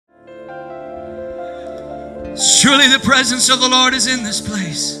Surely the presence of the Lord is in this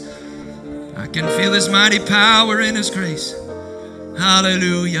place. I can feel His mighty power and His grace.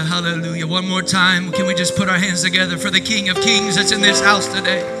 Hallelujah, hallelujah. One more time, can we just put our hands together for the King of Kings that's in this house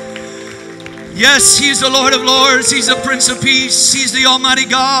today? Yes, He's the Lord of Lords. He's the Prince of Peace. He's the Almighty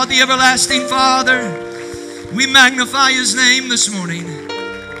God, the everlasting Father. We magnify His name this morning.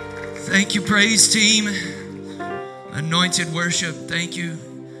 Thank you, praise team. Anointed worship, thank you.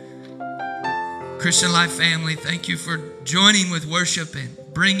 Christian Life family, thank you for joining with worship and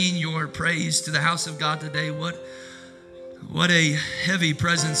bringing your praise to the house of God today. What a heavy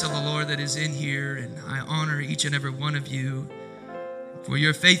presence of the Lord that is in here, and I honor each and every one of you for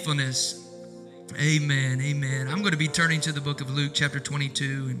your faithfulness. Amen, amen. I'm going to be turning to the book of Luke chapter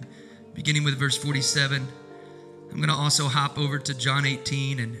 22 and beginning with verse 47. I'm going to also hop over to John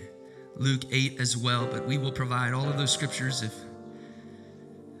 18 and Luke 8 as well, but we will provide all of those scriptures.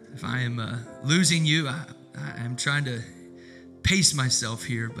 If I am losing you, I'm trying to pace myself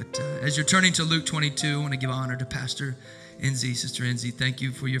here, but as you're turning to Luke 22, I want to give honor to Pastor Enzi, Sister Enzi. Thank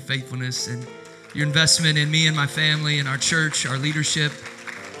you for your faithfulness and your investment in me and my family and our church, our leadership.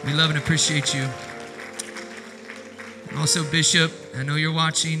 We love and appreciate you. And also, Bishop, I know you're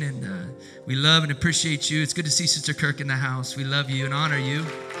watching, and we love and appreciate you. It's good to see Sister Kirk in the house. We love you and honor you.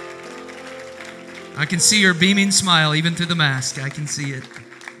 I can see your beaming smile even through the mask. I can see it.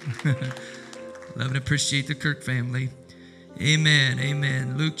 Love and appreciate the Kirk family. Amen,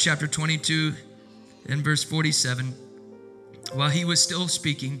 amen. Luke chapter 22 and verse 47. While he was still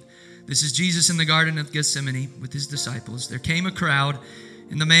speaking, this is Jesus in the Garden of Gethsemane with his disciples. There came a crowd,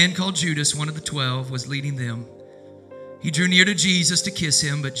 and the man called Judas, one of the 12, was leading them. He drew near to Jesus to kiss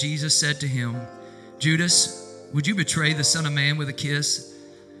him, but Jesus said to him, Judas, would you betray the Son of Man with a kiss?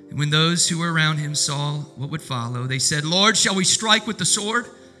 And when those who were around him saw what would follow, they said, Lord, shall we strike with the sword?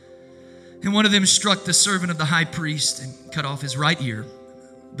 And one of them struck the servant of the high priest and cut off his right ear.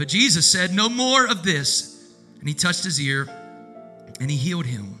 But Jesus said, no more of this. And he touched his ear, and he healed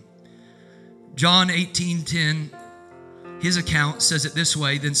him. John 18:10, his account says it this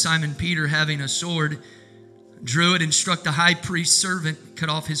way. Then Simon Peter, having a sword, drew it and struck the high priest's servant, cut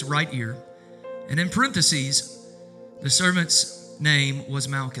off his right ear. And in parentheses, the servant's name was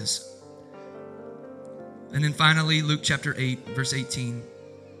Malchus. And then finally, Luke chapter 8, verse 18.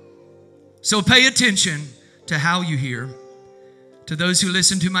 So pay attention to how you hear. To those who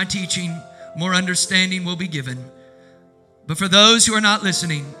listen to my teaching, more understanding will be given. But for those who are not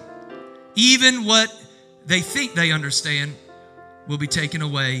listening, even what they think they understand will be taken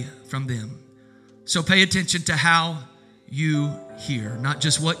away from them. So pay attention to how you hear. Not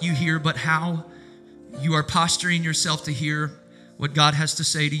just what you hear, but how you are posturing yourself to hear what God has to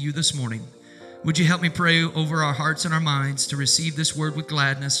say to you this morning. Would you help me pray over our hearts and our minds to receive this word with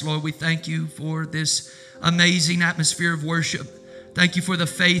gladness? Lord, we thank you for this amazing atmosphere of worship. Thank you for the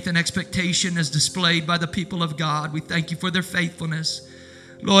faith and expectation as displayed by the people of God. We thank you for their faithfulness.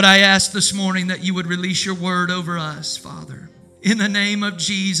 Lord, I ask this morning that you would release your word over us, Father. In the name of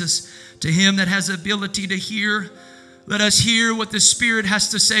Jesus, to him that has the ability to hear, let us hear what the Spirit has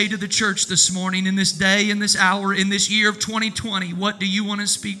to say to the church this morning, in this day, in this hour, in this year of 2020. What do you want to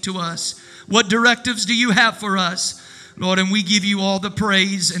speak to us? What directives do you have for us? Lord, and we give you all the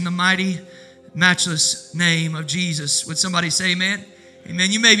praise in the mighty, matchless name of Jesus. Would somebody say amen?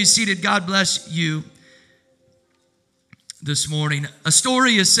 Amen. You may be seated. God bless you this morning. A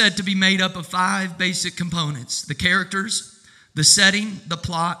story is said to be made up of 5 basic components: the characters, the setting, the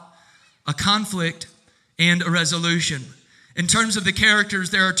plot, a conflict, and a resolution. In terms of the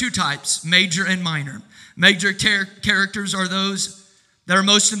characters, there are 2 types, major and minor. Major characters are those that are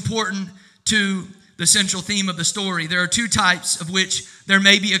most important to the central theme of the story. There are 2 types, of which there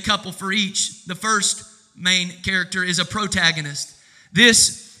may be a couple for each. The first main character is a protagonist.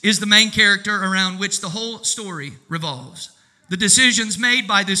 This is the main character around which the whole story revolves. The decisions made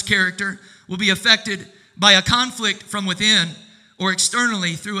by this character will be affected by a conflict from within or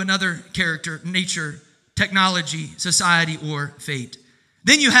externally through another character, nature, technology, society, or fate.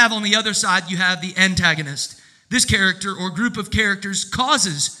 Then you have on the other side, you have the antagonist. This character or group of characters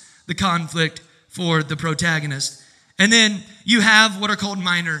causes the conflict for the protagonist. And then you have what are called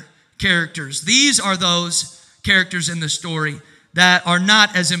minor characters. These are those characters in the story that are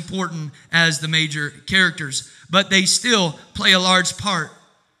not as important as the major characters, but they still play a large part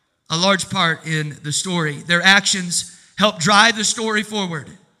in the story. Their actions help drive the story forward.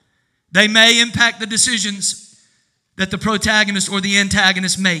 They may impact the decisions that the protagonist or the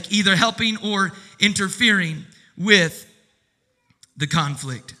antagonist make, either helping or interfering with the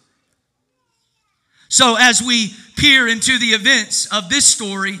conflict. So as we peer into the events of this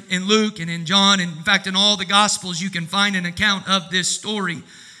story in Luke and in John, and in fact in all the Gospels, you can find an account of this story.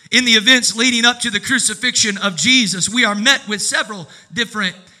 In the events leading up to the crucifixion of Jesus, we are met with several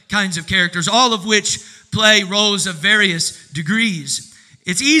different kinds of characters, all of which play roles of various degrees.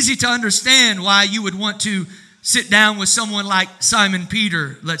 It's easy to understand why you would want to sit down with someone like Simon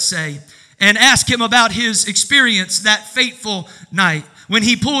Peter, let's say, and ask him about his experience that fateful night when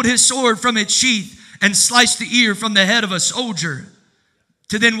he pulled his sword from its sheath and sliced the ear from the head of a soldier,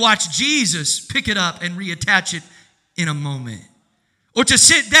 to then watch Jesus pick it up and reattach it in a moment. Or to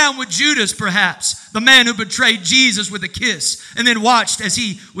sit down with Judas, perhaps, the man who betrayed Jesus with a kiss, and then watched as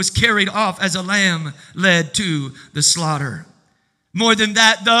he was carried off as a lamb led to the slaughter. More than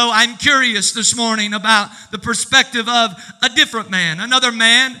that, though, I'm curious this morning about the perspective of a different man, another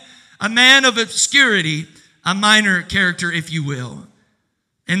man, a man of obscurity, a minor character, if you will.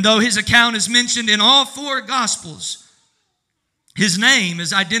 And though his account is mentioned in all four Gospels, his name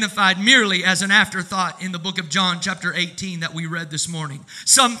is identified merely as an afterthought in the book of John chapter 18 that we read this morning,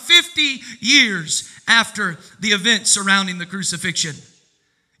 some 50 years after the events surrounding the crucifixion.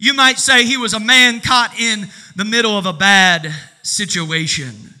 You might say he was a man caught in the middle of a bad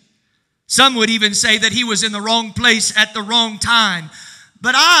situation. Some would even say that he was in the wrong place at the wrong time.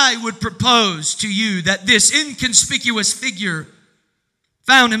 But I would propose to you that this inconspicuous figure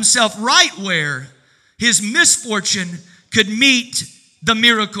found himself right where his misfortune could meet the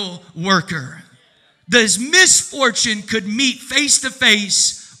miracle worker. His misfortune could meet face to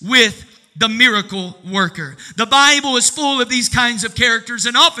face with the miracle worker. The Bible is full of these kinds of characters,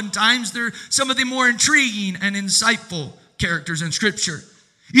 and oftentimes they're some of the more intriguing and insightful characters in Scripture.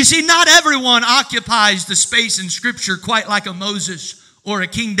 You see, not everyone occupies the space in Scripture quite like a Moses or a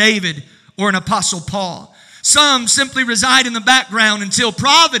King David or an Apostle Paul. Some simply reside in the background until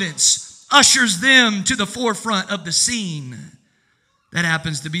providence ushers them to the forefront of the scene. That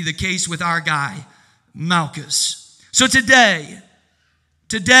happens to be the case with our guy, Malchus. So today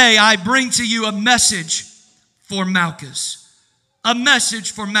I bring to you a message for Malchus. A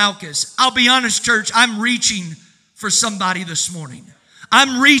message for Malchus. I'll be honest, church, I'm reaching for somebody this morning.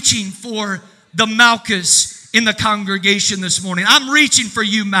 I'm reaching for the Malchus in the congregation this morning. I'm reaching for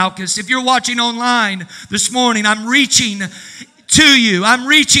you, Malchus. If you're watching online this morning, I'm reaching to you. I'm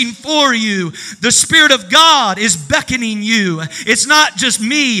reaching for you. The Spirit of God is beckoning you. It's not just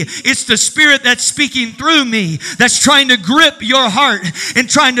me. It's the Spirit that's speaking through me, that's trying to grip your heart and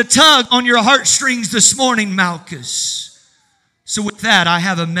trying to tug on your heartstrings this morning, Malchus. So with that, I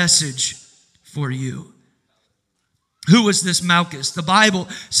have a message for you. Who was this Malchus? The Bible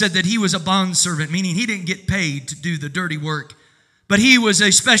said that he was a bondservant, meaning he didn't get paid to do the dirty work. But he was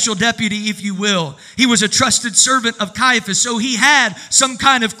a special deputy, if you will. He was a trusted servant of Caiaphas, so he had some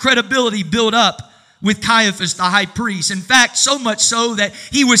kind of credibility built up with Caiaphas, the high priest. In fact, so much so that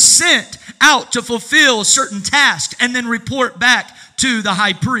he was sent out to fulfill certain tasks and then report back to the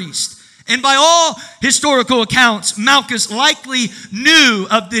high priest. And by all historical accounts, Malchus likely knew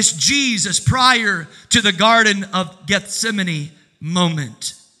of this Jesus prior to the Garden of Gethsemane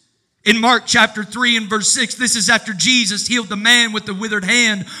moment. In Mark chapter 3 and verse 6, this is after Jesus healed the man with the withered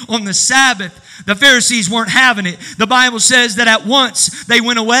hand on the Sabbath. The Pharisees weren't having it. The Bible says that at once they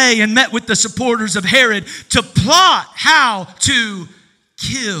went away and met with the supporters of Herod to plot how to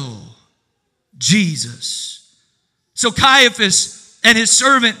kill Jesus. So Caiaphas and his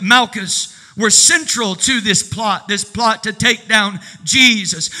servant Malchus were central to this plot to take down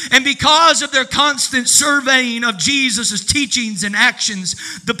Jesus. And because of their constant surveying of Jesus' teachings and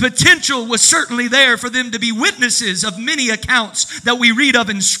actions, the potential was certainly there for them to be witnesses of many accounts that we read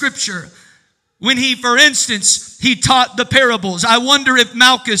of in Scripture. When he, for instance, he taught the parables, I wonder if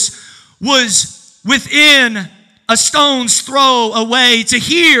Malchus was within a stone's throw away to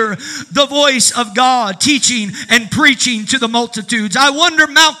hear the voice of God teaching and preaching to the multitudes. I wonder,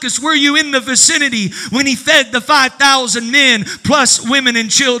 Malchus, were you in the vicinity when he fed the 5,000 men plus women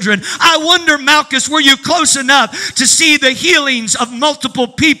and children? I wonder, Malchus, were you close enough to see the healings of multiple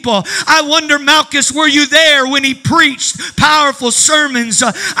people? I wonder, Malchus, were you there when he preached powerful sermons?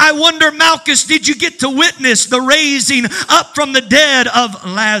 I wonder, Malchus, did you get to witness the raising up from the dead of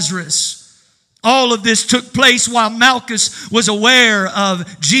Lazarus? All of this took place while Malchus was aware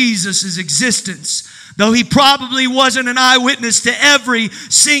of Jesus' existence. Though he probably wasn't an eyewitness to every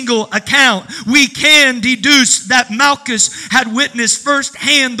single account, we can deduce that Malchus had witnessed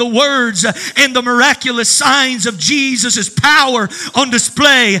firsthand the words and the miraculous signs of Jesus' power on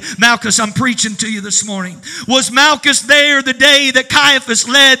display. Malchus, I'm preaching to you this morning. Was Malchus there the day that Caiaphas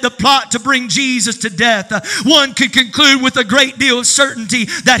led the plot to bring Jesus to death? One could conclude with a great deal of certainty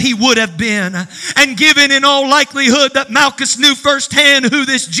that he would have been. And given in all likelihood that Malchus knew firsthand who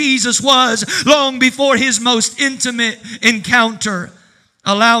this Jesus was long before his most intimate encounter,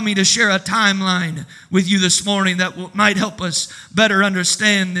 allow me to share a timeline with you this morning that might help us better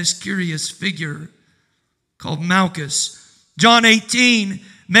understand this curious figure called Malchus. John 18,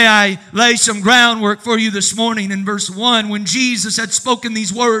 may I lay some groundwork for you this morning in verse 1. When Jesus had spoken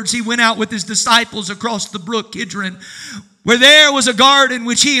these words, he went out with his disciples across the brook Kidron, where there was a garden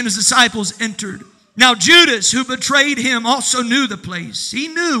which he and his disciples entered. Now Judas, who betrayed him, also knew the place. He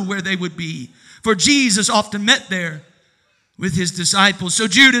knew where they would be, for Jesus often met there with his disciples. So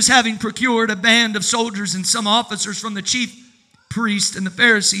Judas, having procured a band of soldiers and some officers from the chief priests and the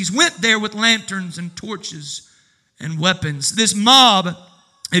Pharisees, went there with lanterns and torches and weapons. This mob,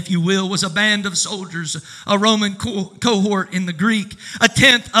 if you will, was a band of soldiers, a Roman cohort in the Greek, a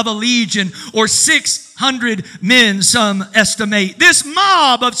tenth of a legion, or 600 men, some estimate. This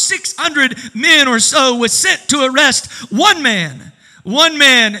mob of 600 men or so was sent to arrest one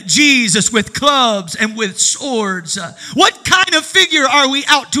man, Jesus, with clubs and with swords. What kind of figure are we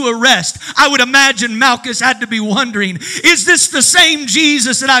out to arrest? I would imagine Malchus had to be wondering, is this the same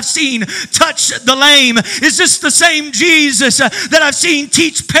Jesus that I've seen touch the lame? Is this the same Jesus that I've seen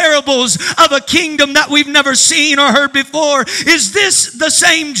teach parables of a kingdom that we've never seen or heard before? Is this the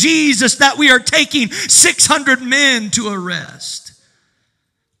same Jesus that we are taking 600 men to arrest?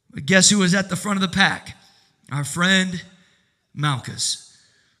 But guess who was at the front of the pack? Our friend Malchus.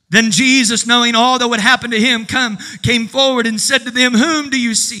 Then Jesus, knowing all that would happen to him, came forward and said to them, whom do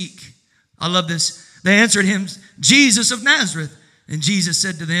you seek? I love this. They answered him, Jesus of Nazareth. And Jesus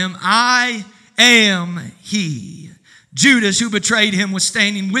said to them, I am he. Judas, who betrayed him, was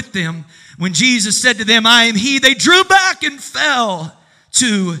standing with them. When Jesus said to them, I am he, they drew back and fell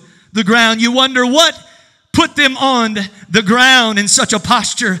to the ground. You wonder what put them on the ground in such a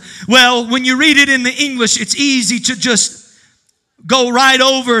posture. Well, when you read it in the English, it's easy to just go right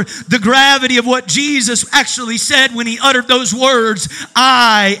over the gravity of what Jesus actually said when he uttered those words,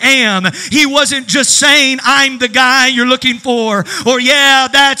 I am. He wasn't just saying, I'm the guy you're looking for, or yeah,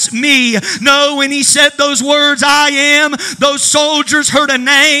 that's me. No, when he said those words, I am, those soldiers heard a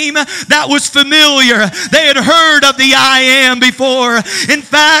name that was familiar. They had heard of the I am before. In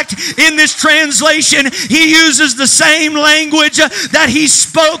fact, in this translation, he uses the same language that he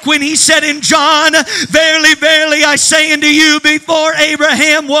spoke when he said in John, verily, verily, I say unto you, before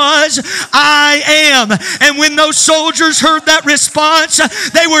Abraham was, I am. And when those soldiers heard that response,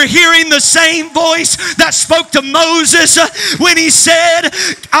 they were hearing the same voice that spoke to Moses when he said,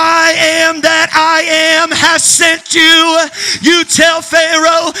 I am that I am has sent you. You tell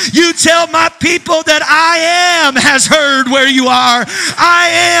Pharaoh, you tell my people that I am has heard where you are. I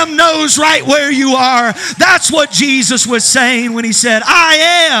am knows right where you are. That's what Jesus was saying when he said,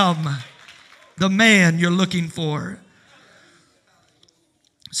 I am the man you're looking for.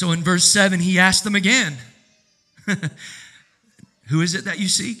 So in verse 7, he asked them again, who is it that you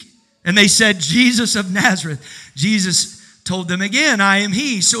seek? And they said, Jesus of Nazareth. Jesus told them again, I am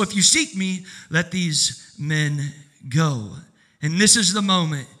he. So if you seek me, let these men go. And this is the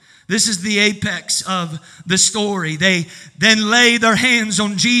moment. This is the apex of the story. They then lay their hands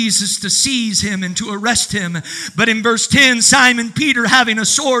on Jesus to seize him and to arrest him. But in verse 10, Simon Peter, having a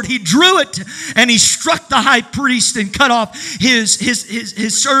sword, he drew it and he struck the high priest and cut off his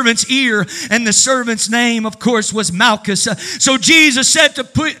servant's ear. And the servant's name, of course, was Malchus. So Jesus said to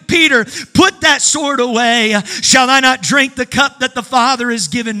Peter, put that sword away. Shall I not drink the cup that the Father has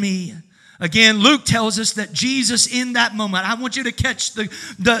given me? Again, Luke tells us that Jesus in that moment, I want you to catch the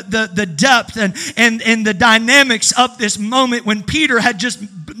depth and the dynamics of this moment when Peter had just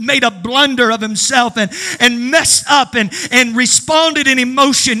made a blunder of himself and messed up and responded in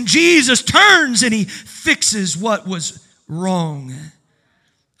emotion. Jesus turns and he fixes what was wrong.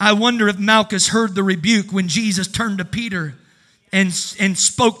 I wonder if Malchus heard the rebuke when Jesus turned to Peter and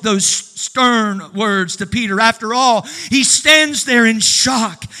spoke those stern words to Peter. After all, he stands there in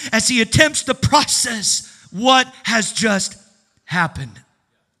shock as he attempts to process what has just happened.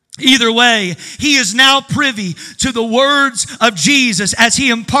 Either way, he is now privy to the words of Jesus as he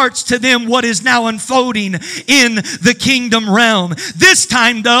imparts to them what is now unfolding in the kingdom realm. This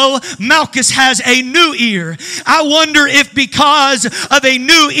time, though, Malchus has a new ear. I wonder if because of a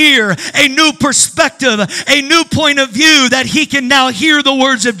new ear, a new perspective, a new point of view, that he can now hear the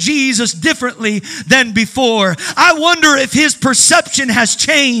words of Jesus differently than before. I wonder if his perception has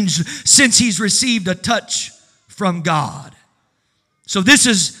changed since he's received a touch from God. So this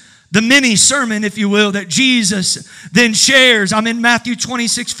is the mini sermon, if you will, that Jesus then shares. I'm in Matthew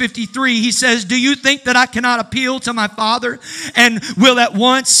 26:53. He says, do you think that I cannot appeal to my Father and will at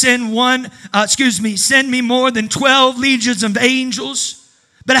once send me more than 12 legions of angels?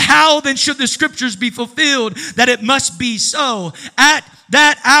 But how then should the scriptures be fulfilled that it must be so? At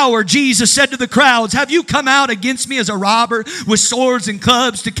that hour, Jesus said to the crowds, have you come out against me as a robber with swords and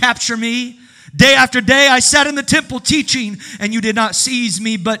clubs to capture me? Day after day I sat in the temple teaching, and you did not seize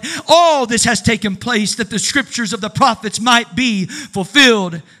me. But all this has taken place that the scriptures of the prophets might be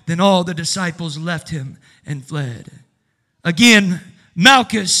fulfilled. Then all the disciples left him and fled. Again,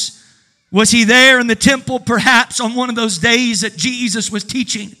 Malchus, was he there in the temple perhaps on one of those days that Jesus was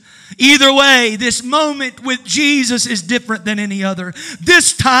teaching? Either way, this moment with Jesus is different than any other.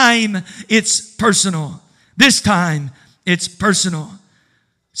 This time it's personal. This time it's personal.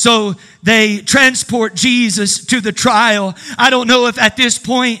 So they transport Jesus to the trial. I don't know if at this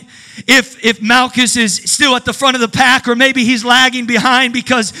point, if Malchus is still at the front of the pack, or maybe he's lagging behind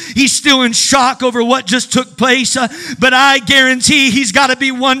because he's still in shock over what just took place. But I guarantee he's got to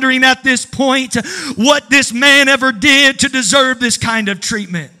be wondering at this point what this man ever did to deserve this kind of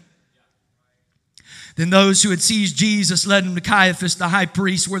treatment. Then those who had seized Jesus led him to Caiaphas, the high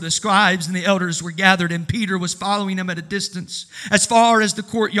priest, where the scribes and the elders were gathered, and Peter was following him at a distance, as far as the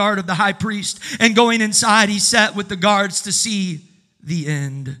courtyard of the high priest. And going inside, he sat with the guards to see the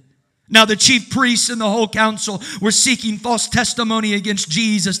end. Now the chief priests and the whole council were seeking false testimony against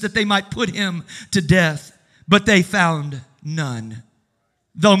Jesus, that they might put him to death. But they found none,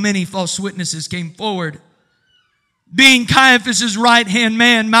 though many false witnesses came forward. Being Caiaphas' right-hand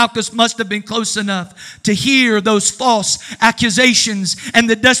man, Malchus must have been close enough to hear those false accusations and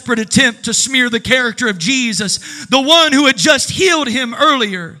the desperate attempt to smear the character of Jesus, the one who had just healed him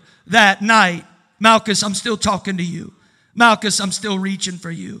earlier that night. Malchus, I'm still talking to you. Malchus, I'm still reaching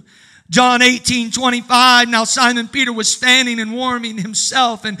for you. John 18:25, now Simon Peter was standing and warming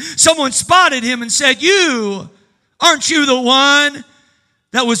himself, and someone spotted him and said, aren't you the one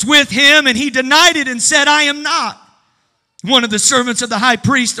that was with him? And he denied it and said, I am not. One of the servants of the high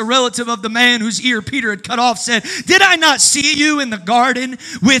priest, a relative of the man whose ear Peter had cut off, said, did I not see you in the garden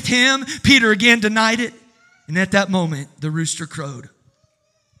with him? Peter again denied it. And at that moment, the rooster crowed.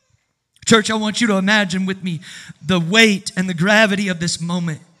 Church, I want you to imagine with me the weight and the gravity of this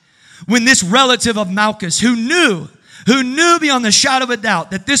moment. When this relative of Malchus, who knew beyond the shadow of a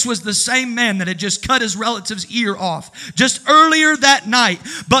doubt that this was the same man that had just cut his relative's ear off just earlier that night.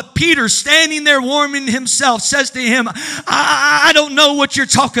 But Peter, standing there warming himself, says to him, I don't know what you're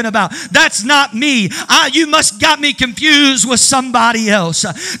talking about. That's not me. You must got me confused with somebody else.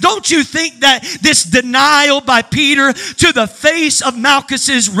 Don't you think that this denial by Peter to the face of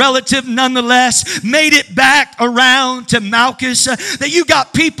Malchus's relative nonetheless made it back around to Malchus? That you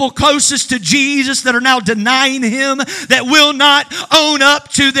got people closest to Jesus that are now denying him, that will not own up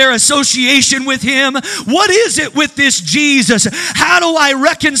to their association with him. What is it with this Jesus? How do I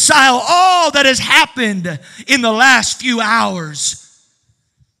reconcile all that has happened in the last few hours?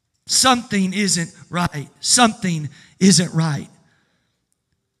 Something isn't right. Something isn't right.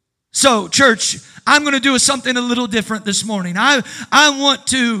 So, church, I'm going to do something a little different this morning. I want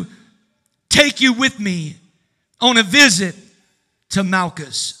to take you with me on a visit to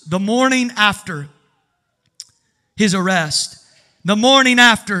Malchus the morning after his arrest, the morning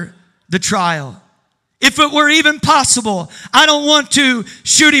after the trial. If it were even possible, I don't want to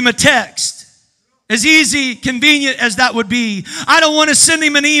shoot him a text, as easy, convenient as that would be. I don't want to send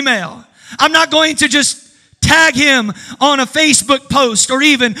him an email. I'm not going to just tag him on a Facebook post or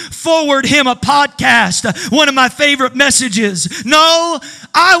even forward him a podcast, one of my favorite messages. No,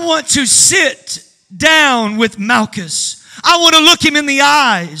 I want to sit down with Malchus. I want to look him in the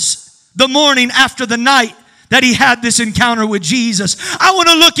eyes the morning after the night that he had this encounter with Jesus. I want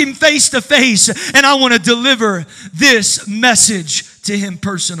to look him face to face, and I want to deliver this message to him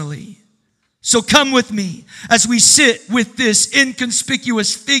personally. So come with me as we sit with this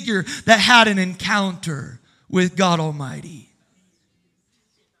inconspicuous figure that had an encounter with God Almighty.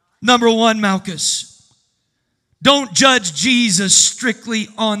 Number one, Malchus. Don't judge Jesus strictly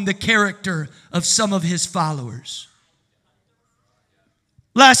on the character of some of his followers.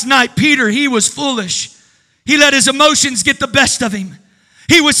 Last night, Peter, he was foolish. He let his emotions get the best of him.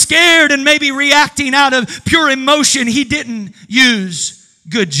 He was scared and maybe reacting out of pure emotion. He didn't use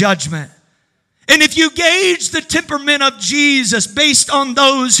good judgment. And if you gauge the temperament of Jesus based on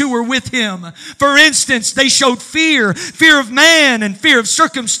those who were with him, for instance, they showed fear of man and fear of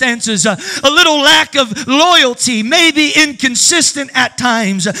circumstances, a little lack of loyalty, maybe inconsistent at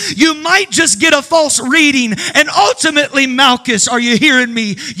times. You might just get a false reading, and ultimately, Malchus, are you hearing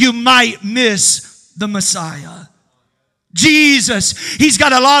me? You might miss the Messiah. Jesus, he's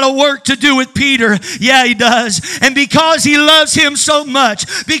got a lot of work to do with Peter. Yeah, he does. And because he loves him so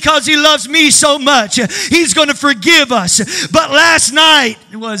much, because he loves me so much, he's going to forgive us. But last night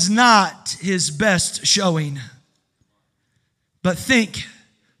was not his best showing. But think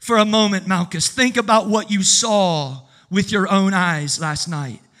for a moment, Malchus. Think about what you saw with your own eyes last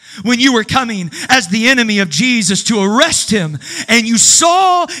night. When you were coming as the enemy of Jesus to arrest him, and you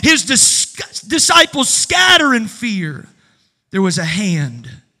saw his disciples scatter in fear, there was a hand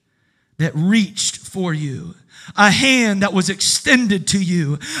that reached for you. A hand that was extended to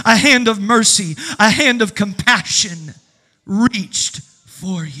you. A hand of mercy. A hand of compassion reached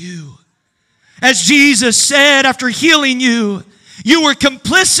for you. As Jesus said after healing you, you were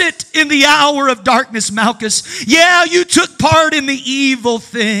complicit in the hour of darkness, Malchus. Yeah, you took part in the evil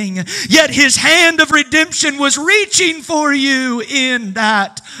thing. Yet his hand of redemption was reaching for you in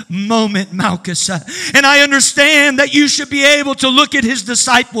that moment, Malchus. And I understand that you should be able to look at his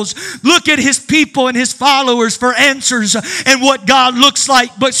disciples, look at his people and his followers for answers and what God looks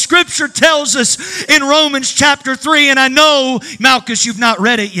like. But Scripture tells us in Romans chapter 3, and I know, Malchus, you've not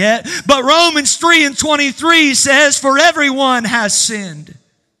read it yet, but Romans 3:23 says, for everyone has sinned.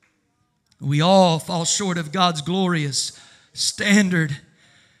 We all fall short of God's glorious standard.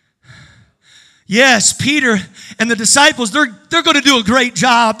 Yes, Peter and the disciples, they're going to do a great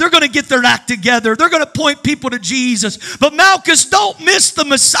job. They're going to get their act together. They're going to point people to Jesus. But Malchus, don't miss the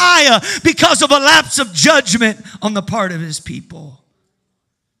Messiah because of a lapse of judgment on the part of his people.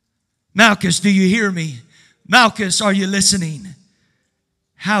 Malchus, do you hear me? Malchus, are you listening?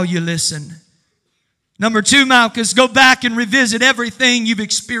 How you listen. Number 2, Malchus, go back and revisit everything you've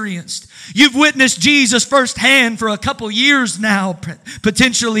experienced. You've witnessed Jesus firsthand for a couple years now,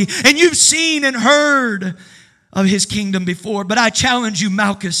 potentially, and you've seen and heard of his kingdom before. But I challenge you,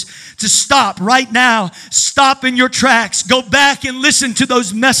 Malchus, to stop right now. Stop in your tracks. Go back and listen to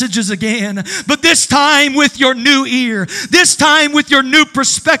those messages again. But this time with your new ear. This time with your new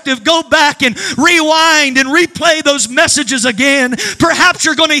perspective. Go back and rewind and replay those messages again. Perhaps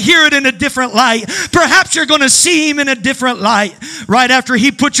you're going to hear it in a different light. Perhaps you're going to see him in a different light. Right after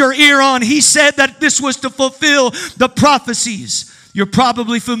he put your ear on, he said that this was to fulfill the prophecies. You're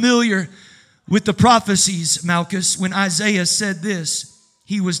probably familiar with the prophecies, Malchus, when Isaiah said this: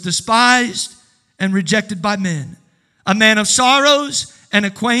 he was despised and rejected by men, a man of sorrows and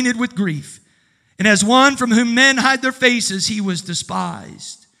acquainted with grief. And as one from whom men hide their faces, he was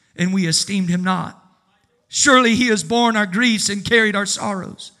despised, and we esteemed him not. Surely he has borne our griefs and carried our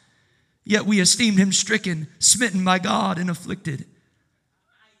sorrows. Yet we esteemed him stricken, smitten by God, and afflicted.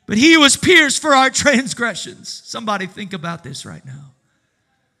 But he was pierced for our transgressions. Somebody think about this right now.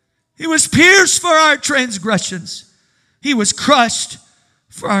 He was pierced for our transgressions. He was crushed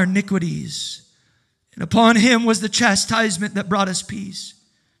for our iniquities. And upon him was the chastisement that brought us peace.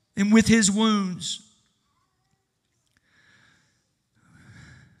 And with his wounds,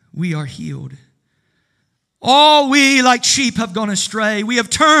 we are healed. All we like sheep have gone astray. We have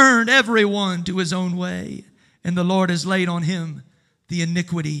turned everyone to his own way. And the Lord has laid on him the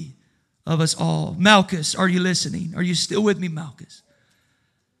iniquity of us all. Malchus, are you listening? Are you still with me, Malchus?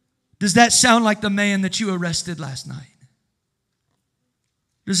 Does that sound like the man that you arrested last night?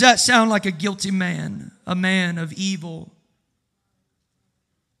 Does that sound like a guilty man, a man of evil?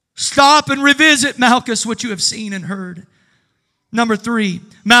 Stop and revisit, Malchus, what you have seen and heard. Number 3,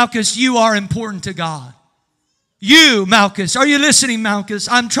 Malchus, you are important to God. You, Malchus, are you listening, Malchus?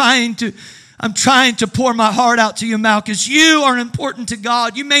 I'm trying to pour my heart out to you, Malchus. You are important to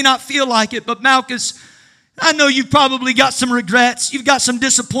God. You may not feel like it, but Malchus, I know you've probably got some regrets. You've got some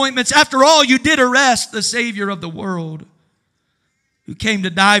disappointments. After all, you did arrest the Savior of the world who came to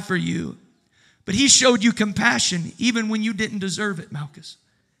die for you. But he showed you compassion even when you didn't deserve it, Malchus.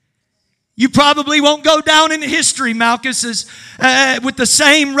 You probably won't go down in history, Malchus, with the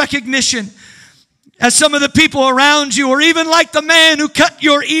same recognition as some of the people around you, or even like the man who cut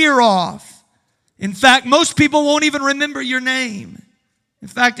your ear off. In fact, most people won't even remember your name. In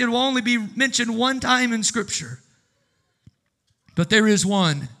fact, it will only be mentioned one time in Scripture. But there is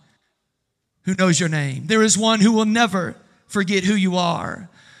one who knows your name. There is one who will never forget who you are.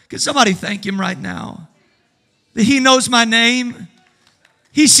 Can somebody thank him right now? That he knows my name.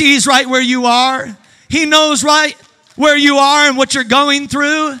 He sees right where you are. He knows right where you are and what you're going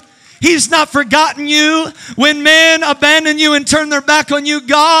through. He's not forgotten you. When men abandon you and turn their back on you,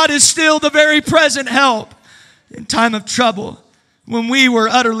 God is still the very present help in time of trouble. When we were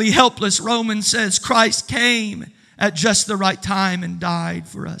utterly helpless, Romans says, Christ came at just the right time and died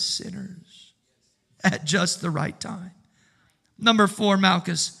for us sinners. At just the right time. Number 4,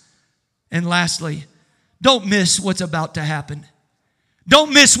 Malchus. And lastly, don't miss what's about to happen.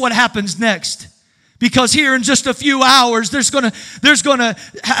 Don't miss what happens next. Because here in just a few hours, there's something's going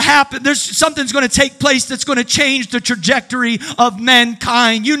to take place that's going to change the trajectory of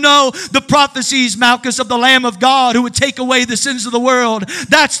mankind. You know the prophecies, Malchus, of the Lamb of God who would take away the sins of the world.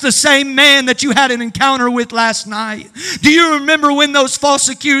 That's the same man that you had an encounter with last night. Do you remember when those false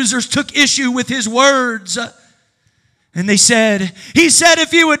accusers took issue with his words? And he said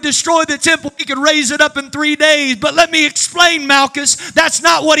if he would destroy the temple, he could raise it up in 3 days. But let me explain, Malchus, that's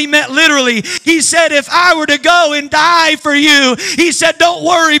not what he meant literally. He said, if I were to go and die for you, he said, don't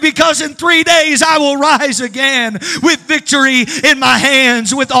worry, because in 3 days I will rise again with victory in my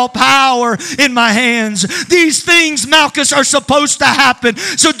hands, with all power in my hands. These things, Malchus, are supposed to happen,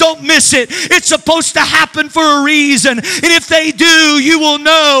 so don't miss it. It's supposed to happen for a reason. And if they do, you will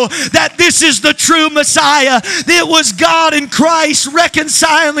know that this is the true Messiah. It was God in Christ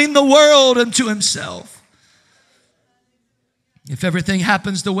reconciling the world unto himself. If everything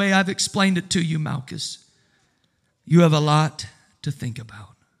happens the way I've explained it to you, Malchus, you have a lot to think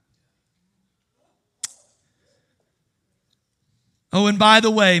about. Oh, and by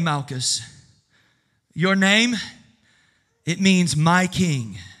the way, Malchus, your name, it means my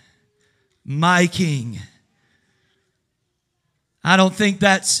king. My king. I don't think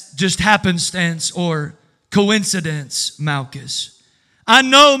that's just happenstance or coincidence, Malchus. I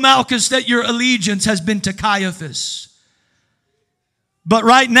know, Malchus, that your allegiance has been to Caiaphas. But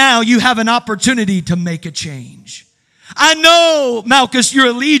right now, you have an opportunity to make a change. I know, Malchus, your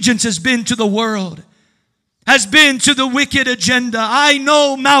allegiance has been to the world, has been to the wicked agenda. I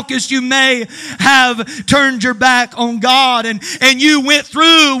know, Malchus, you may have turned your back on God and you went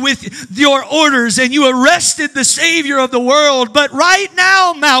through with your orders and you arrested the Savior of the world. But right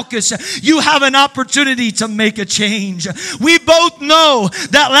now, Malchus, you have an opportunity to make a change. We both know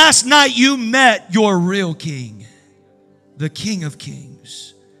that last night you met your real king, the King of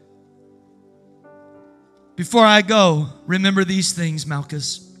Kings. Before I go, remember these things,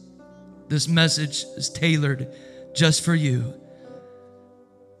 Malchus. This message is tailored just for you.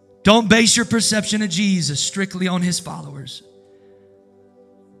 Don't base your perception of Jesus strictly on his followers.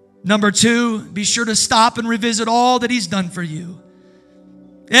 Number 2, be sure to stop and revisit all that he's done for you.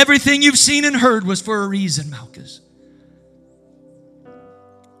 Everything you've seen and heard was for a reason, Malchus.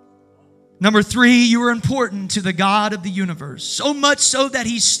 Number 3, you are important to the God of the universe. So much so that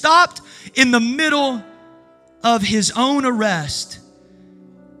he stopped in the middle of his own arrest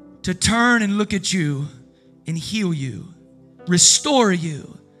to turn and look at you and heal you, restore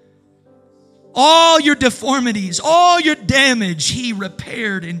you. All your deformities, all your damage, he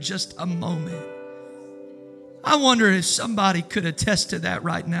repaired in just a moment. I wonder if somebody could attest to that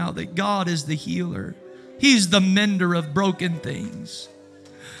right now, that God is the healer. He's the mender of broken things.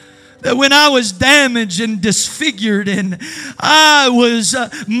 That when I was damaged and disfigured and I was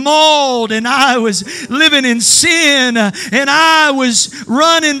mauled and I was living in sin and I was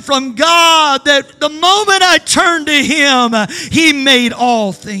running from God, that the moment I turned to him, he made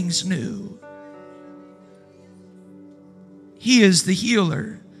all things new. He is the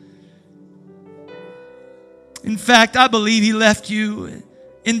healer. In fact, I believe he left you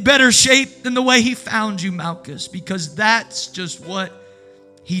in better shape than the way he found you, Malchus, because that's just what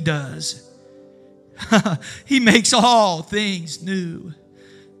he does. He makes all things new.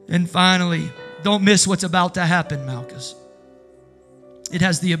 And finally, don't miss what's about to happen, Malchus. It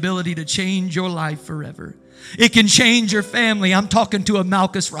has the ability to change your life forever. It can change your family. I'm talking to a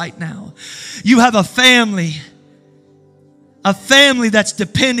Malchus right now. You have a family that's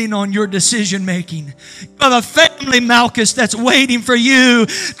depending on your decision making. You have a family, Malchus, that's waiting for you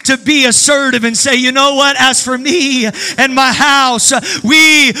to be assertive and say, you know what, as for me and my house,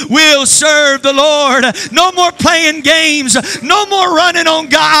 we will serve the Lord. No more playing games. No more running on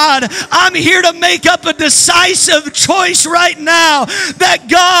God. I'm here to make up a decisive choice right now that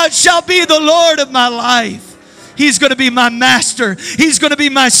God shall be the Lord of my life. He's going to be my master. He's going to be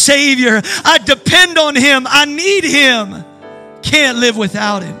my Savior. I depend on him. I need him. Can't live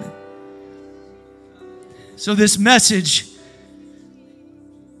without him. So this message,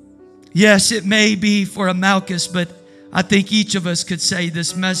 yes, it may be for a Malchus, but I think each of us could say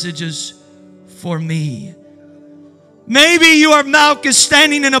this message is for me. Maybe you are Malchus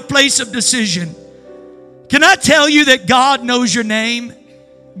standing in a place of decision. Can I tell you that God knows your name?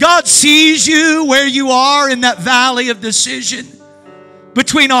 God sees you where you are in that valley of decision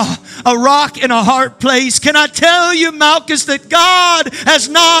between a rock and a hard place. Can I tell you, Malchus, that God has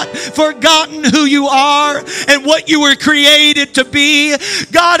not forgotten who you are and what you were created to be.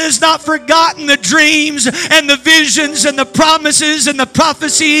 God has not forgotten the dreams and the visions and the promises and the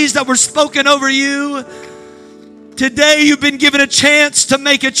prophecies that were spoken over you. Today you've been given a chance to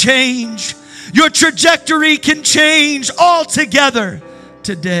make a change. Your trajectory can change altogether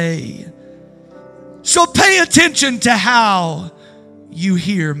today. So pay attention to how you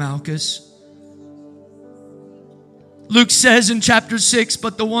hear, Malchus. Luke says in chapter 6,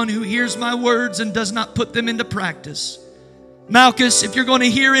 but the one who hears my words and does not put them into practice. Malchus, if you're going to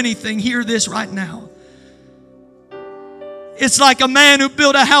hear anything, hear this right now. It's like a man who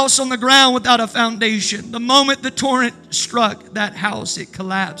built a house on the ground without a foundation. The moment the torrent struck that house, it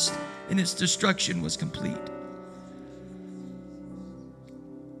collapsed and its destruction was complete.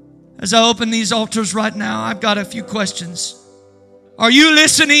 As I open these altars right now, I've got a few questions. Are you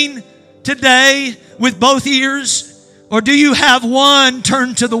listening today with both ears? Or do you have one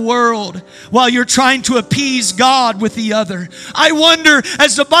turned to the world while you're trying to appease God with the other? I wonder,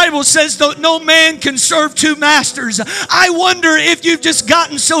 as the Bible says, though no man can serve two masters, I wonder if you've just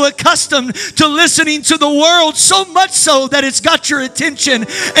gotten so accustomed to listening to the world, so much so that it's got your attention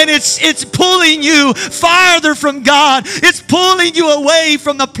and it's pulling you farther from God. It's pulling you away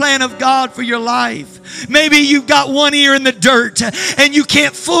from the plan of God for your life. Maybe you've got one ear in the dirt and you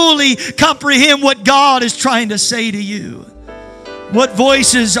can't fully comprehend what God is trying to say to you. What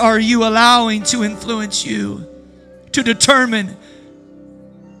voices are you allowing to influence you to determine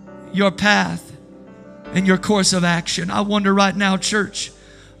your path and your course of action? I wonder right now, church,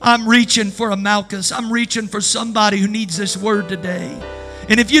 I'm reaching for a Malchus. I'm reaching for somebody who needs this word today.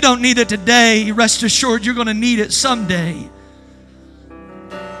 And if you don't need it today, rest assured you're going to need it someday.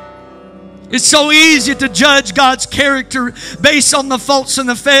 It's so easy to judge God's character based on the faults and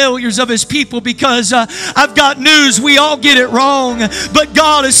the failures of His people because I've got news. We all get it wrong, but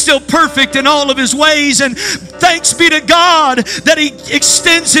God is still perfect in all of His ways. And thanks be to God that He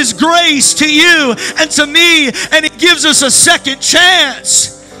extends His grace to you and to me, and He gives us a second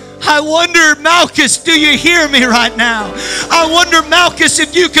chance. I wonder, Malchus, do you hear me right now? I wonder, Malchus,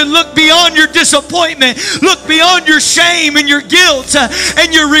 if you can look beyond your disappointment, look beyond your shame and your guilt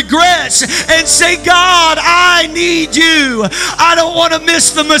and your regrets and say, God, I need you. I don't want to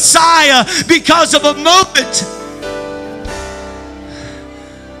miss the Messiah because of a moment.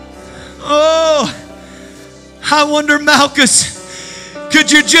 Oh, I wonder, Malchus,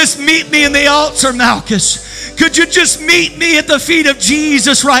 could you just meet me in the altar, Malchus? Could you just meet me at the feet of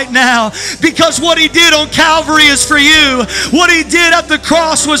Jesus right now? Because what He did on Calvary is for you. What He did at the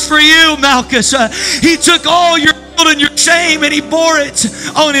cross was for you, Malchus. He took all your guilt and your shame and He bore it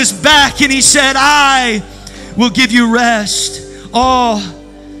on His back. And He said, I will give you rest. All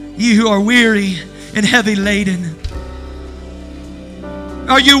you who are weary and heavy laden.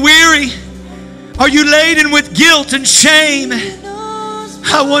 Are you weary? Are you laden with guilt and shame?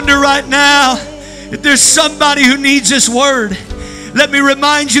 I wonder right now, if there's somebody who needs this word, let me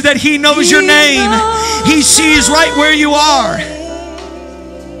remind you that He knows your name. He sees right where you are.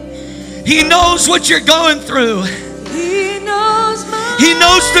 He knows what you're going through. He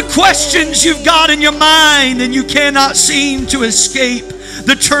knows the questions you've got in your mind and you cannot seem to escape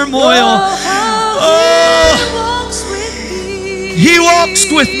the turmoil. Oh, He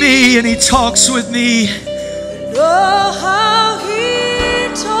walks with me and He talks with me. Oh, how He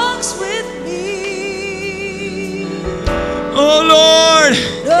talks with me. Oh Lord,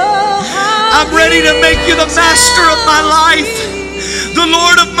 I'm ready to make you the master of my life, the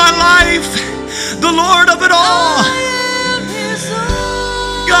Lord of my life, the Lord of it all.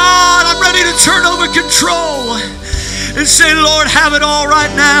 God, I'm ready to turn over control and say, Lord, have it all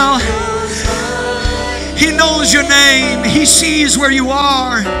right now. He knows your name. He sees where you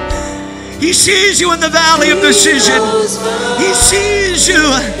are. He sees you in the valley of decision. He sees you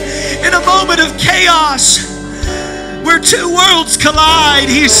in a moment of chaos where two worlds collide.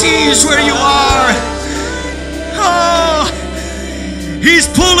 He sees where you are. Oh, He's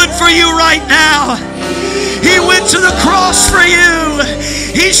pulling for you right now. He went to the cross for you.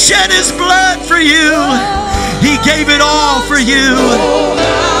 He shed His blood for you. He gave it all for you.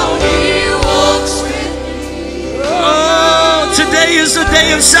 Oh, today is the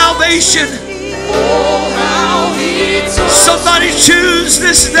day of salvation. Somebody choose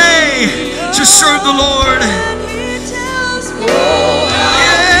this day to serve the Lord.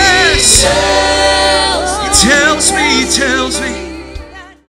 Yes. He tells me,